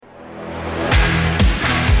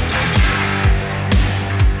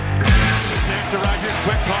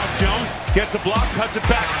Runs it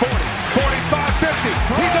back 40, 45, 50.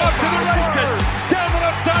 He's off to the races. Down the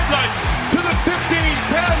left sideline to the 15,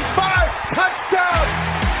 10, 5. Touchdown.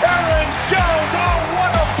 Aaron Jones. Oh,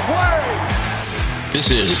 what a play. This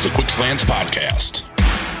is the Quick Slants Podcast.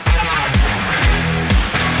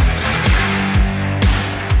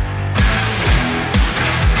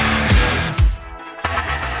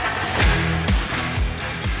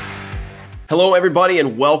 Hello, everybody,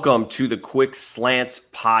 and welcome to the Quick Slants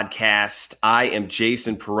Podcast. I am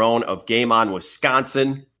Jason Perrone of Game On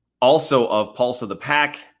Wisconsin, also of Pulse of the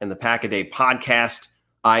Pack and the Pack-A-Day podcast.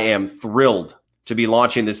 I am thrilled to be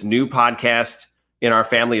launching this new podcast in our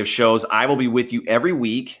family of shows. I will be with you every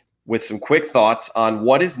week with some quick thoughts on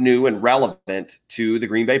what is new and relevant to the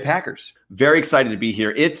Green Bay Packers. Very excited to be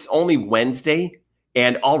here. It's only Wednesday,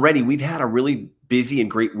 and already we've had a really busy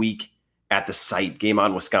and great week at the site,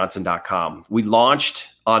 GameOnWisconsin.com. We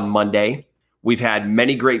launched on Monday. We've had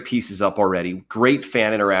many great pieces up already, great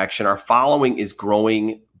fan interaction. Our following is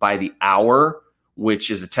growing by the hour, which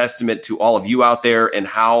is a testament to all of you out there and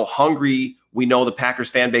how hungry we know the Packers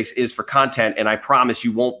fan base is for content. And I promise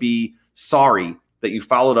you won't be sorry that you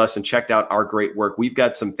followed us and checked out our great work. We've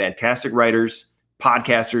got some fantastic writers,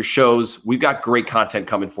 podcasters, shows. We've got great content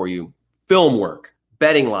coming for you. Film work,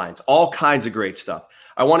 betting lines, all kinds of great stuff.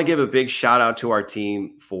 I want to give a big shout out to our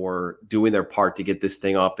team for doing their part to get this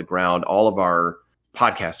thing off the ground. All of our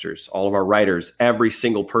podcasters, all of our writers, every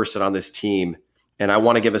single person on this team. And I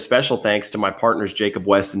want to give a special thanks to my partners, Jacob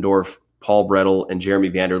Westendorf, Paul Brettel, and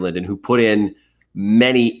Jeremy Vanderlinden, who put in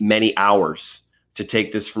many, many hours to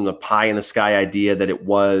take this from the pie in the sky idea that it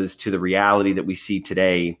was to the reality that we see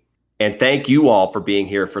today. And thank you all for being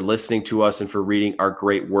here, for listening to us, and for reading our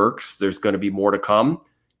great works. There's going to be more to come,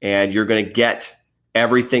 and you're going to get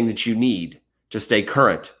everything that you need to stay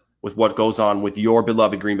current with what goes on with your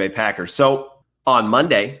beloved Green Bay Packers. So on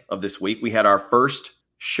Monday of this week, we had our first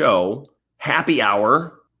show, Happy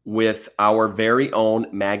Hour, with our very own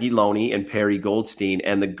Maggie Loney and Perry Goldstein,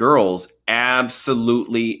 and the girls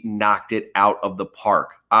absolutely knocked it out of the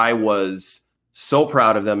park. I was so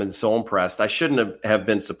proud of them and so impressed. I shouldn't have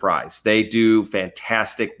been surprised. They do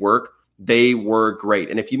fantastic work. They were great.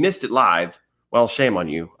 And if you missed it live, well, shame on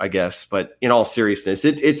you, I guess. But in all seriousness,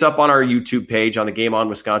 it's up on our YouTube page, on the Game On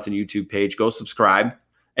Wisconsin YouTube page. Go subscribe.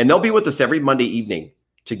 And they'll be with us every Monday evening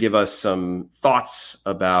to give us some thoughts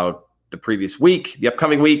about the previous week, the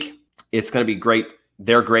upcoming week. It's going to be great.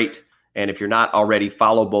 They're great. And if you're not already,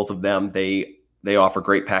 follow both of them. They offer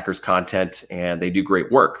great Packers content, and they do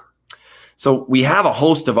great work. So we have a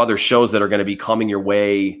host of other shows that are going to be coming your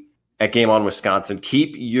way at Game On Wisconsin.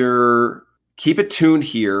 Keep it tuned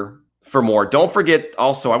here for more. Don't forget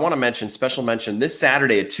also, I want to special mention, this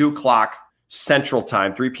Saturday at 2 o'clock Central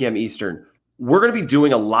Time, 3 p.m. Eastern, we're going to be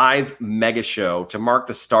doing a live mega show to mark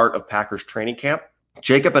the start of Packers training camp.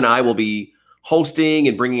 Jacob and I will be hosting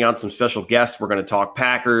and bringing on some special guests. We're going to talk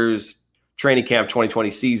Packers, training camp 2020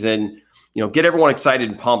 season, get everyone excited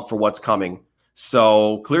and pumped for what's coming.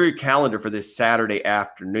 So clear your calendar for this Saturday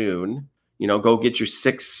afternoon. Go get your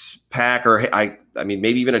 6-pack or I mean,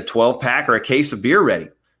 maybe even a 12-pack or a case of beer ready.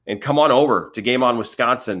 And come on over to Game On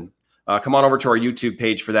Wisconsin. Come on over to our YouTube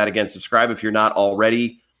page for that. Again, subscribe if you're not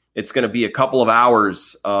already. It's going to be a couple of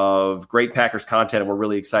hours of great Packers content, and we're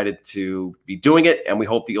really excited to be doing it. And we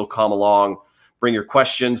hope that you'll come along, bring your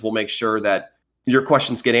questions. We'll make sure that your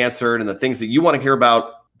questions get answered, and the things that you want to hear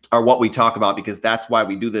about are what we talk about, because that's why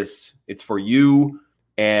we do this. It's for you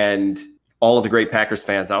and all of the great Packers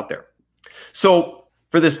fans out there. So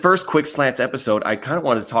for this first Quick Slants episode, I kind of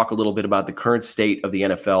wanted to talk a little bit about the current state of the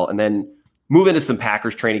NFL and then move into some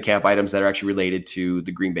Packers training camp items that are actually related to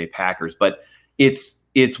the Green Bay Packers. But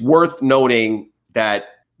it's worth noting that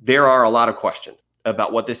there are a lot of questions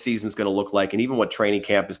about what this season is going to look like and even what training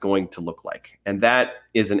camp is going to look like. And that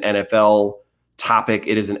is an NFL topic.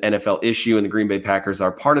 It is an NFL issue, and the Green Bay Packers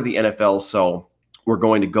are part of the NFL. So we're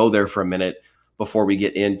going to go there for a minute before we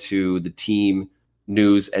get into the team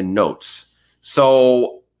news and notes.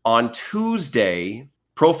 So on Tuesday,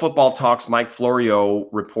 Pro Football Talk's Mike Florio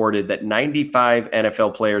reported that 95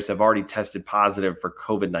 NFL players have already tested positive for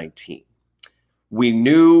COVID-19. We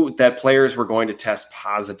knew that players were going to test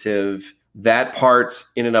positive. That part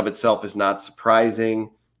in and of itself is not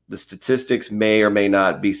surprising. The statistics may or may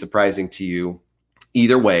not be surprising to you.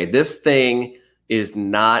 Either way, this thing is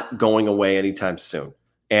not going away anytime soon.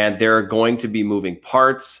 And there are going to be moving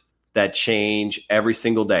parts that change every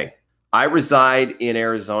single day. I reside in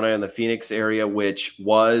Arizona, in the Phoenix area, which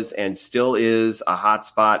was and still is a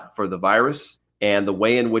hotspot for the virus. And the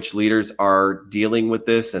way in which leaders are dealing with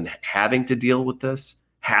this and having to deal with this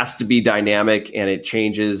has to be dynamic, and it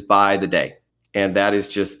changes by the day. And that is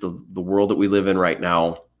just the world that we live in right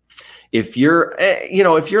now. If you're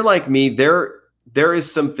like me, there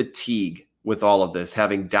is some fatigue with all of this,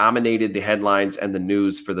 having dominated the headlines and the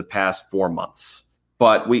news for the past 4 months.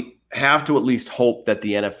 But we have to at least hope that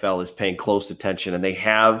the NFL is paying close attention and they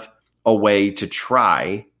have a way to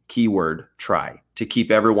try, keyword try, to keep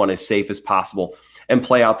everyone as safe as possible and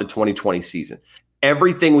play out the 2020 season.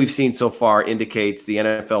 Everything we've seen so far indicates the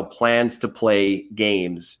NFL plans to play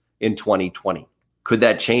games in 2020. Could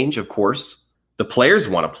that change? Of course. The players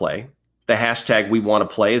want to play. The hashtag we want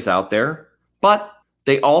to play is out there, but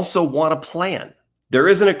they also want a plan. There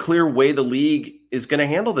isn't a clear way the league is going to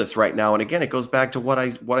handle this right now. And again, it goes back to what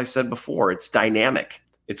I said before. It's dynamic.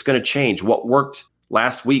 It's going to change. What worked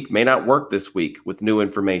last week may not work this week with new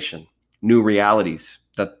information, new realities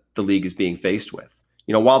that the league is being faced with.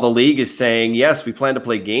 While the league is saying, yes, we plan to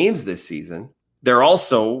play games this season, they're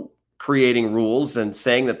also creating rules and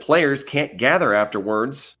saying that players can't gather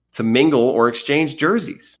afterwards to mingle or exchange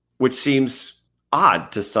jerseys, which seems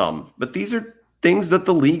odd to some. But these are things that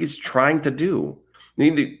the league is trying to do.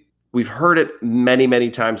 We've heard it many, many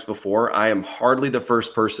times before. I am hardly the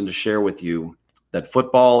first person to share with you that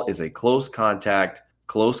football is a close contact,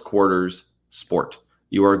 close quarters sport.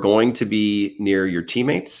 You are going to be near your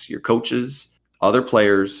teammates, your coaches, other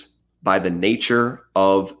players by the nature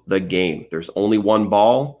of the game. There's only one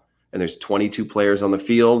ball and there's 22 players on the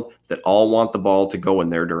field that all want the ball to go in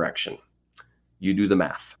their direction. You do the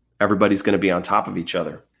math. Everybody's going to be on top of each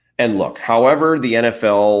other. And look, however the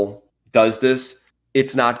NFL does this,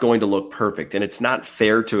 it's not going to look perfect, and it's not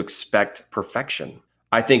fair to expect perfection.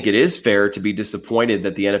 I think it is fair to be disappointed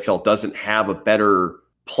that the NFL doesn't have a better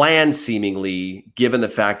plan, seemingly, given the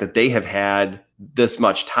fact that they have had this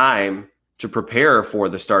much time to prepare for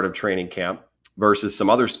the start of training camp versus some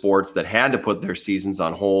other sports that had to put their seasons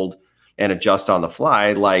on hold and adjust on the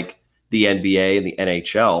fly, like the NBA and the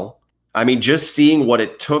NHL. I mean, just seeing what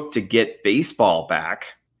it took to get baseball back,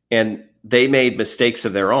 and they made mistakes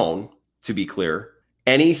of their own, to be clear.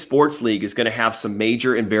 Any sports league is going to have some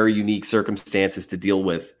major and very unique circumstances to deal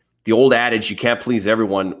with. The old adage, you can't please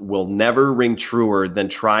everyone, will never ring truer than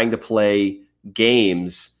trying to play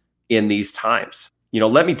games in these times.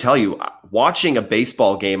 Let me tell you, watching a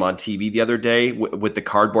baseball game on TV the other day with the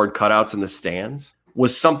cardboard cutouts in the stands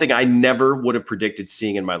was something I never would have predicted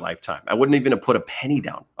seeing in my lifetime. I wouldn't even have put a penny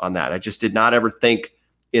down on that. I just did not ever think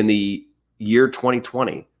in the year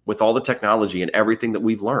 2020, with all the technology and everything that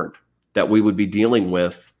we've learned, that we would be dealing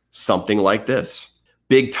with something like this.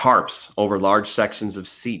 Big tarps over large sections of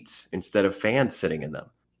seats instead of fans sitting in them.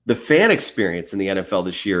 The fan experience in the NFL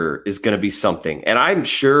this year is going to be something. And I'm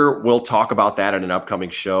sure we'll talk about that in an upcoming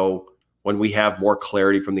show when we have more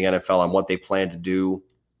clarity from the NFL on what they plan to do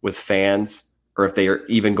with fans, or if they are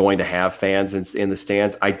even going to have fans in the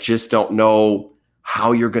stands. I just don't know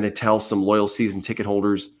how you're going to tell some loyal season ticket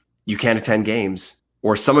holders you can't attend games,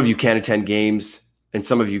 or some of you can't attend games and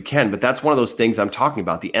some of you can. But that's one of those things I'm talking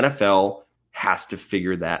about. The NFL has to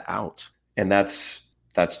figure that out. And that's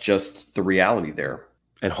just the reality there.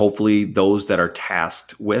 And hopefully those that are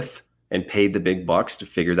tasked with and paid the big bucks to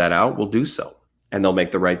figure that out will do so. And they'll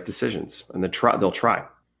make the right decisions. And they'll try.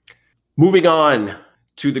 Moving on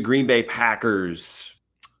to the Green Bay Packers.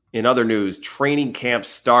 In other news, training camp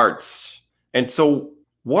starts. And so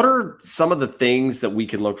what are some of the things that we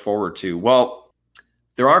can look forward to? Well,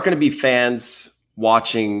 there aren't going to be fans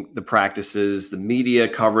watching the practices. The media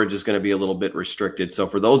coverage is going to be a little bit restricted. So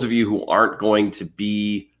for those of you who aren't going to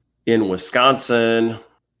be in Wisconsin,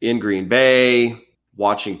 in Green Bay,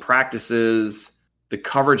 watching practices, the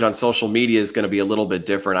coverage on social media is going to be a little bit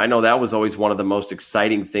different. I know that was always one of the most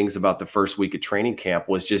exciting things about the first week of training camp,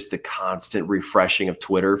 was just the constant refreshing of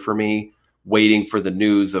Twitter for me, waiting for the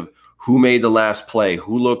news of who made the last play,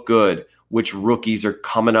 who looked good, which rookies are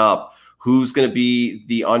coming up, who's going to be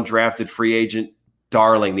the undrafted free agent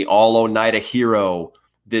darling, the all-Oneida hero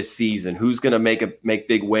this season, who's going to make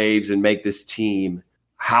big waves and make this team.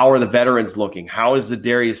 How are the veterans looking? How is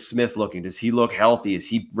Zadarius Smith looking? Does he look healthy? Is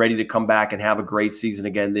he ready to come back and have a great season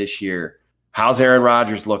again this year? How's Aaron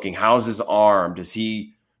Rodgers looking? How's his arm? Does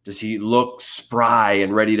he look spry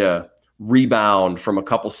and ready to rebound from a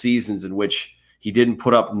couple seasons in which he didn't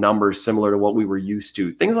put up numbers similar to what we were used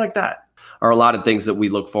to? Things like that are a lot of things that we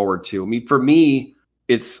look forward to. I mean, for me,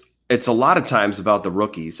 it's a lot of times about the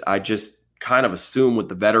rookies. I just kind of assume with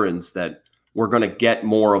the veterans that we're going to get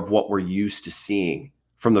more of what we're used to seeing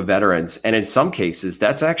from the veterans. And in some cases,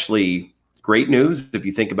 that's actually great news if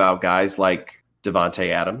you think about guys like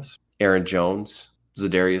Devontae Adams, Aaron Jones,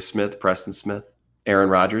 Zadarius Smith, Preston Smith, Aaron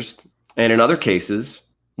Rodgers. And in other cases,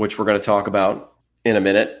 which we're going to talk about in a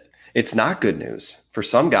minute, it's not good news for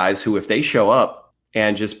some guys who, if they show up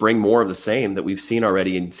and just bring more of the same that we've seen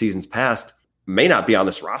already in seasons past, may not be on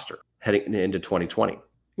this roster heading into 2020.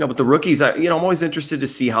 But the rookies, I'm always interested to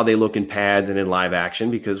see how they look in pads and in live action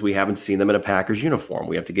because we haven't seen them in a Packers uniform.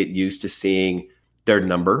 We have to get used to seeing their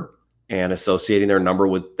number and associating their number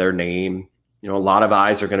with their name. A lot of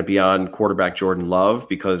eyes are going to be on quarterback Jordan Love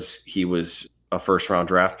because he was a first-round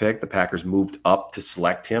draft pick. The Packers moved up to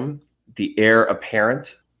select him. The heir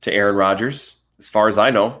apparent to Aaron Rodgers, as far as I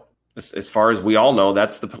know, as far as we all know,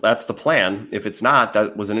 that's the plan. If it's not,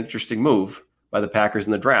 that was an interesting move by the Packers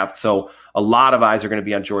in the draft. So a lot of eyes are going to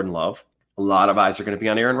be on Jordan Love. A lot of eyes are going to be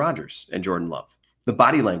on Aaron Rodgers and Jordan Love. The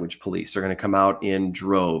body language police are going to come out in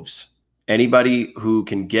droves. Anybody who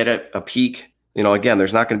can get a peek, again,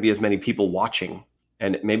 there's not going to be as many people watching,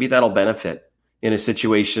 and maybe that'll benefit in a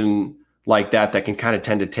situation like that can kind of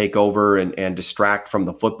tend to take over and distract from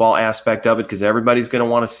the football aspect of it because everybody's going to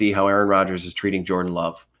want to see how Aaron Rodgers is treating Jordan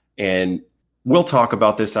Love. And we'll talk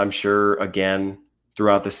about this, I'm sure, again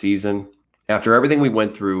throughout the season. After everything we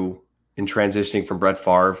went through in transitioning from Brett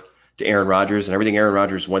Favre to Aaron Rodgers and everything Aaron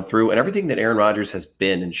Rodgers went through and everything that Aaron Rodgers has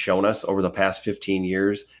been and shown us over the past 15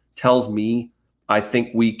 years tells me I think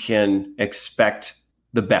we can expect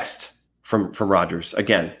the best from Rodgers.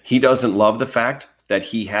 Again, he doesn't love the fact that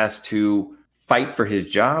he has to fight for his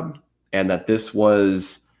job and that this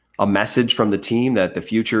was a message from the team that the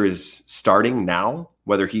future is starting now,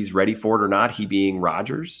 whether he's ready for it or not, he being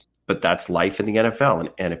Rodgers. But that's life in the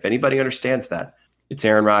NFL. And if anybody understands that, it's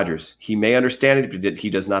Aaron Rodgers. He may understand it, but he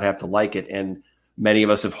does not have to like it. And many of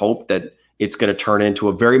us have hoped that it's going to turn into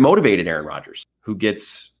a very motivated Aaron Rodgers who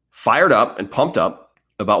gets fired up and pumped up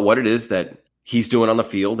about what it is that he's doing on the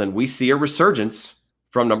field. And we see a resurgence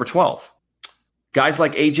from number 12. Guys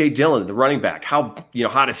like A.J. Dillon, the running back, how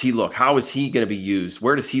does he look? How is he going to be used?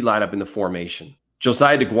 Where does he line up in the formation?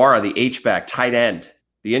 Josiah DeGuara, the H-back, tight end,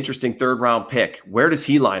 the interesting third-round pick. Where does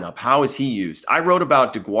he line up? How is he used? I wrote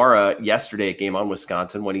about DeGuara yesterday at Game On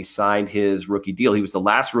Wisconsin when he signed his rookie deal. He was the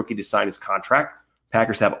last rookie to sign his contract.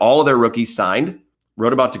 Packers have all of their rookies signed.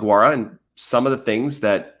 Wrote about DeGuara and some of the things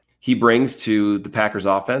that he brings to the Packers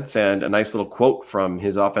offense and a nice little quote from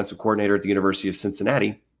his offensive coordinator at the University of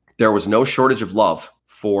Cincinnati. There was no shortage of love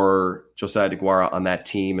for Josiah DeGuara on that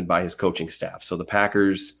team and by his coaching staff. So the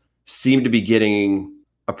Packers seem to be getting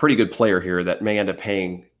a pretty good player here that may end up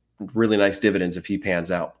paying really nice dividends if he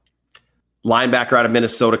pans out. Linebacker out of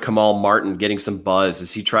Minnesota, Kamal Martin, getting some buzz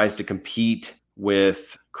as he tries to compete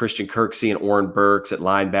with Christian Kirksey and Oren Burks at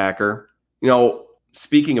linebacker.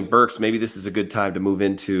 Speaking of Burks, maybe this is a good time to move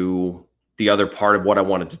into the other part of what I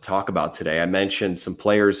wanted to talk about today. I mentioned some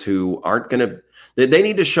players who aren't going to, they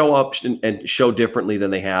need to show up and show differently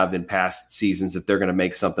than they have in past seasons if they're going to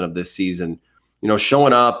make something of this season.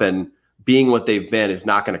 Showing up and being what they've been is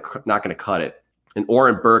not going to cut it. And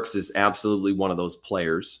Oren Burks is absolutely one of those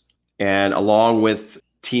players. And along with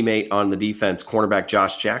teammate on the defense, cornerback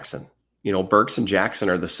Josh Jackson. Burks and Jackson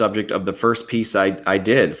are the subject of the first piece I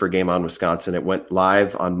did for Game On Wisconsin. It went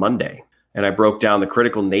live on Monday. And I broke down the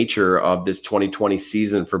critical nature of this 2020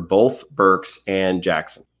 season for both Burks and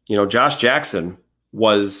Jackson. Josh Jackson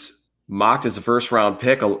was mocked as a first-round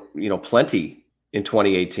pick, plenty in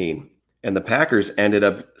 2018. And the Packers ended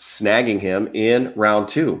up snagging him in round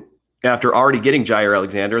 2 after already getting Jair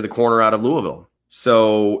Alexander, the corner out of Louisville.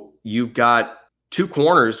 So you've got 2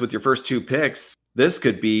 corners with your first 2 picks. This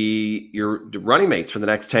could be your running mates for the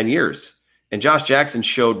next 10 years. And Josh Jackson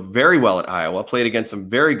showed very well at Iowa, played against some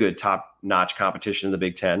very good top-notch competition in the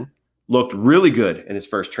Big Ten, looked really good in his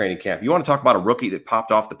first training camp. You want to talk about a rookie that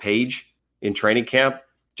popped off the page in training camp?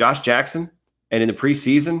 Josh Jackson. And in the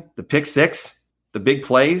preseason, the pick 6, the big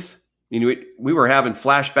plays. We were having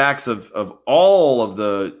flashbacks of all of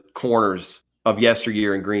the corners of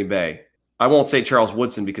yesteryear in Green Bay. I won't say Charles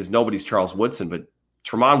Woodson because nobody's Charles Woodson, but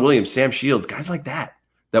Tramon Williams, Sam Shields, guys like that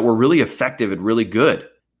were really effective and really good.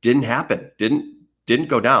 Didn't happen. Didn't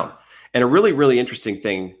go down. And a really, really interesting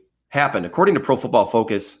thing happened. According to Pro Football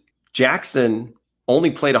Focus, Jackson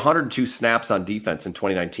only played 102 snaps on defense in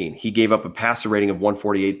 2019. He gave up a passer rating of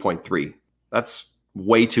 148.3. That's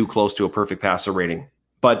way too close to a perfect passer rating.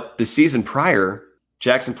 But the season prior,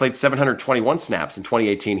 Jackson played 721 snaps in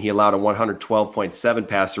 2018. He allowed a 112.7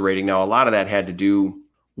 passer rating. Now, a lot of that had to do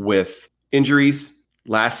with injuries.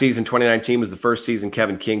 Last season, 2019, was the first season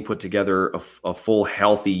Kevin King put together a full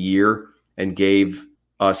healthy year and gave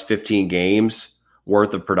us 15 games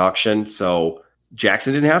worth of production. So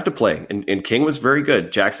Jackson didn't have to play, and King was very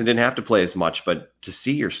good. Jackson didn't have to play as much, but to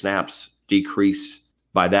see your snaps decrease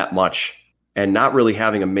by that much and not really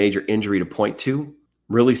having a major injury to point to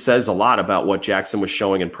really says a lot about what Jackson was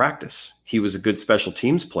showing in practice. He was a good special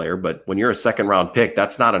teams player, but when you're a second-round pick,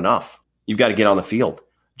 that's not enough. You've got to get on the field.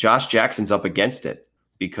 Josh Jackson's up against it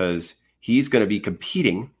because he's going to be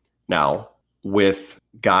competing now with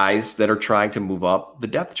guys that are trying to move up the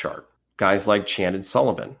depth chart. Guys like Chandon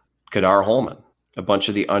Sullivan, Kadar Holman, a bunch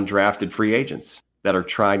of the undrafted free agents that are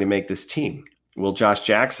trying to make this team. Will Josh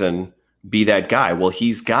Jackson be that guy? Well,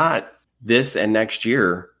 he's got this and next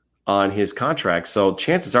year on his contract, so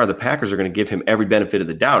chances are the Packers are going to give him every benefit of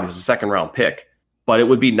the doubt. He's a second-round pick. But it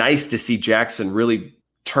would be nice to see Jackson really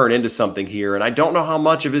turn into something here, and I don't know how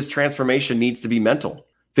much of his transformation needs to be mental.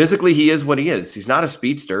 Physically, he is what he is. He's not a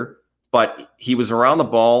speedster, but he was around the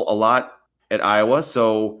ball a lot at Iowa,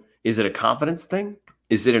 so is it a confidence thing?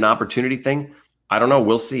 Is it an opportunity thing? I don't know.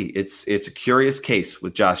 We'll see. It's a curious case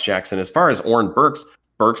with Josh Jackson. As far as Oren Burks,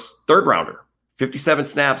 third rounder, 57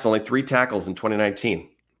 snaps, only 3 tackles in 2019.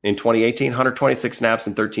 In 2018, 126 snaps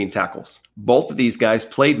and 13 tackles. Both of these guys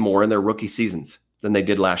played more in their rookie seasons than they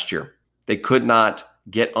did last year. They could not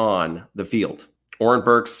get on the field. Oren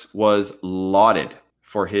Burks was lauded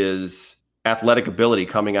for his athletic ability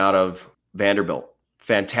coming out of Vanderbilt.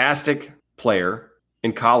 Fantastic player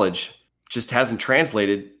in college, just hasn't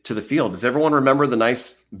translated to the field. Does everyone remember the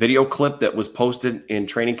nice video clip that was posted in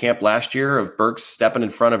training camp last year of Burks stepping in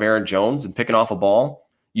front of Aaron Jones and picking off a ball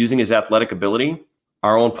using his athletic ability?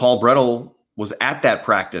 Our own Paul Brettel was at that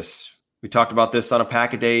practice. We talked about this on a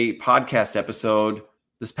Pack-A-Day podcast episode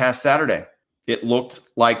this past Saturday. It looked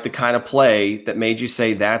like the kind of play that made you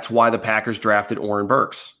say that's why the Packers drafted Oren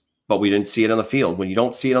Burks. But we didn't see it on the field. When you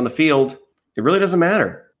don't see it on the field, it really doesn't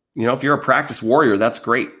matter. You know, if you're a practice warrior, that's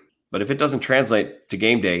great. But if it doesn't translate to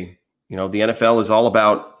game day, you know, the NFL is all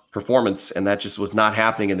about performance, and that just was not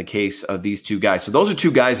happening in the case of these two guys. So those are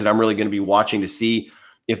two guys that I'm really going to be watching to see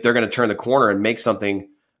if they're going to turn the corner and make something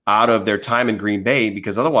out of their time in Green Bay,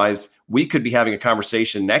 because otherwise we could be having a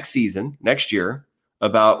conversation next year,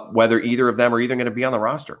 about whether either of them are even going to be on the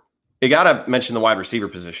roster. You got to mention the wide receiver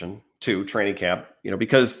position too, training camp, you know,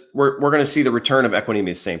 because we're going to see the return of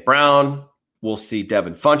Equanimeous St. Brown. We'll see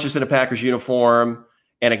Devin Funchess in a Packers uniform,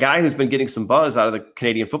 and a guy who's been getting some buzz out of the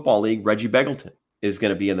Canadian Football League, Reggie Begelton, is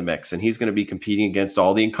going to be in the mix, and he's going to be competing against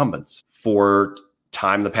all the incumbents for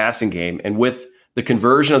time in the passing game. And with the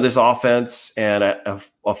conversion of this offense and a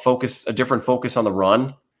different focus on the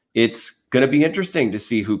run, it's going to be interesting to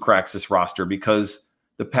see who cracks this roster, because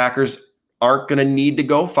the Packers aren't going to need to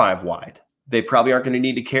go 5 wide. They probably aren't going to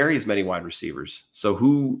need to carry as many wide receivers. So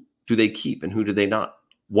who do they keep and who do they not?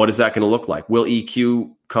 What is that going to look like? Will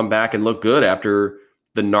EQ come back and look good after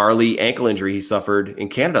the gnarly ankle injury he suffered in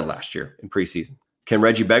Canada last year in preseason? Can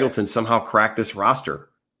Reggie Begelton somehow crack this roster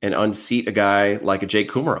and unseat a guy like a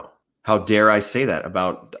Jake Kumerow? How dare I say that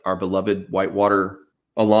about our beloved Whitewater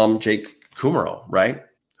alum, Jake Kumerow, right?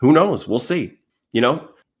 Who knows? We'll see, you know?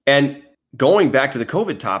 And going back to the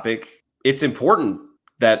COVID topic, it's important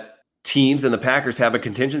that teams and the Packers have a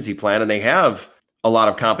contingency plan, and they have a lot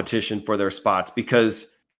of competition for their spots,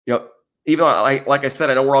 because, you know, even like I said,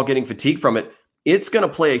 I know we're all getting fatigued from it. It's going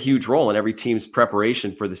to play a huge role in every team's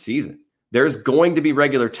preparation for the season. There's going to be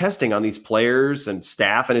regular testing on these players and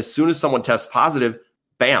staff. And as soon as someone tests positive,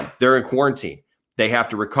 bam, they're in quarantine. They have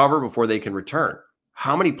to recover before they can return.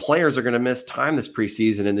 How many players are going to miss time this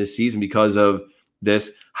preseason and this season because of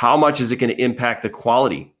this? How much is it going to impact the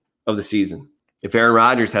quality of the season? If Aaron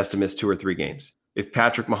Rodgers has to miss 2 or 3 games, if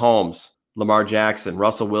Patrick Mahomes, Lamar Jackson,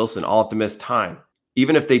 Russell Wilson all have to miss time,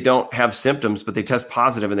 even if they don't have symptoms, but they test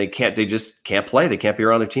positive and they just can't play. They can't be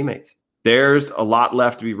around their teammates. There's a lot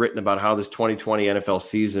left to be written about how this 2020 NFL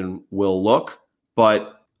season will look,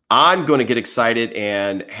 but I'm going to get excited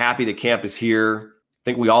and happy that camp is here. I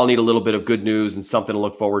think we all need a little bit of good news and something to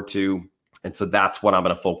look forward to. And so that's what I'm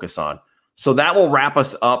going to focus on. So that will wrap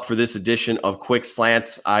us up for this edition of Quick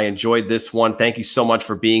Slants. I enjoyed this one. Thank you so much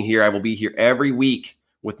for being here. I will be here every week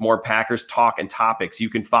with more Packers talk and topics. You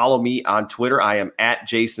can follow me on Twitter. I am at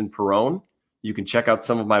Jason Perrone. You can check out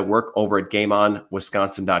some of my work over at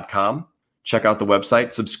GameOnWisconsin.com. Check out the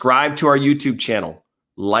website. Subscribe to our YouTube channel.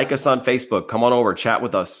 Like us on Facebook. Come on over. Chat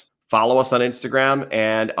with us. Follow us on Instagram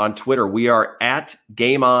and on Twitter. We are at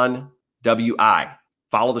GameOnWI.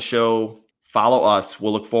 Follow the show. Follow us.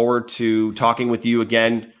 We'll look forward to talking with you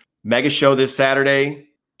again. Mega show this Saturday,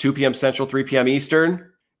 2 p.m. Central, 3 p.m.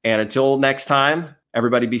 Eastern. And until next time,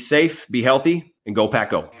 everybody be safe, be healthy, and go Pack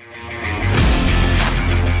Go.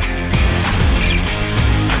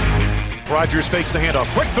 Rodgers fakes the handoff.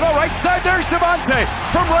 Quick throw right side. There's Devontae.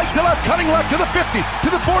 From right to left, cutting left to the 50, to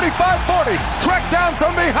the 45-40. Tracked down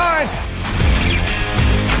from behind.